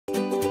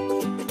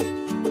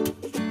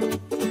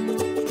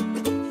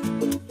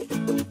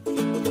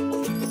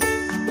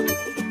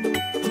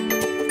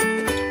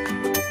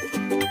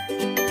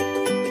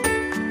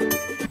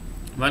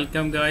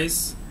Welcome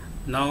guys.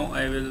 Now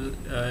I will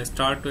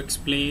start to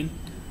explain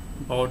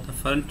about the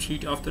front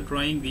sheet of the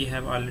drawing. We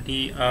have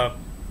already a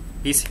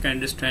basic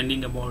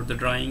understanding about the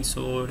drawing,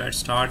 so let's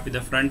start with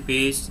the front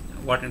page,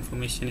 what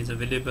information is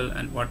available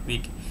and what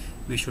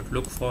we should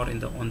look for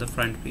in on the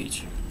front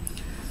page.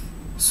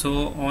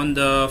 So on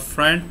the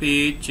front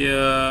page,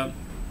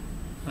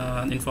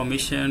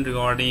 information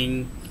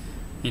regarding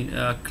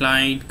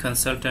client,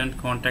 consultant,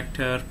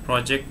 contactor,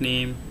 project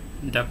name,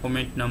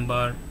 document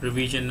number,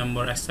 revision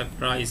number,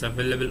 etc. is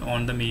available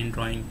on the main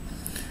drawing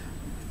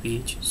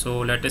page. So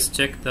let us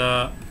check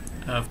the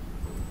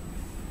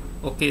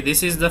okay,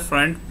 this is the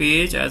front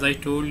page. As I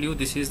told you,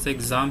 this is the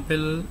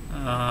example.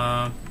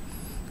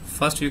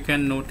 First you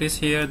can notice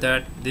here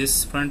that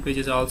this front page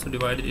is also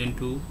divided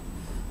into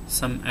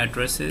some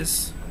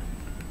addresses,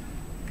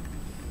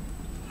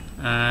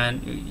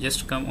 and you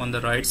just come on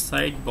the right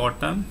side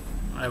bottom.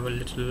 I will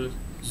little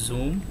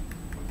zoom,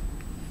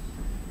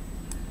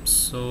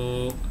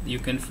 so you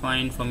can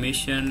find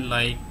information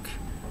like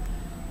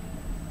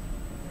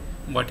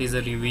what is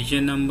the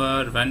revision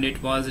number, when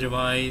it was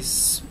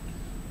revised,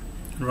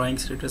 drawing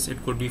status.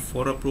 It could be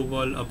for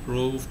approval,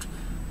 approved,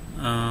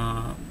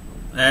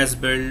 as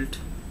built,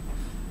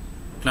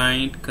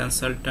 client,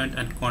 consultant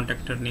and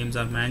contactor names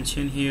are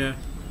mentioned here.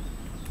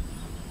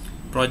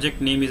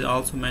 Project name is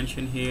also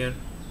mentioned here.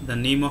 The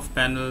name of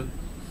panel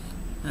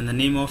and the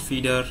name of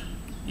feeder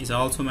is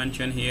also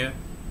mentioned here.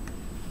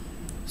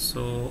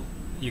 So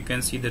you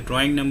can see the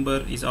drawing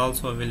number is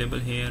also available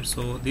here.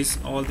 So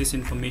all this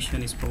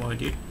information is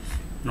provided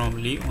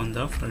normally on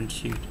the front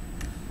sheet.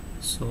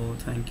 So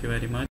thank you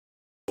very much.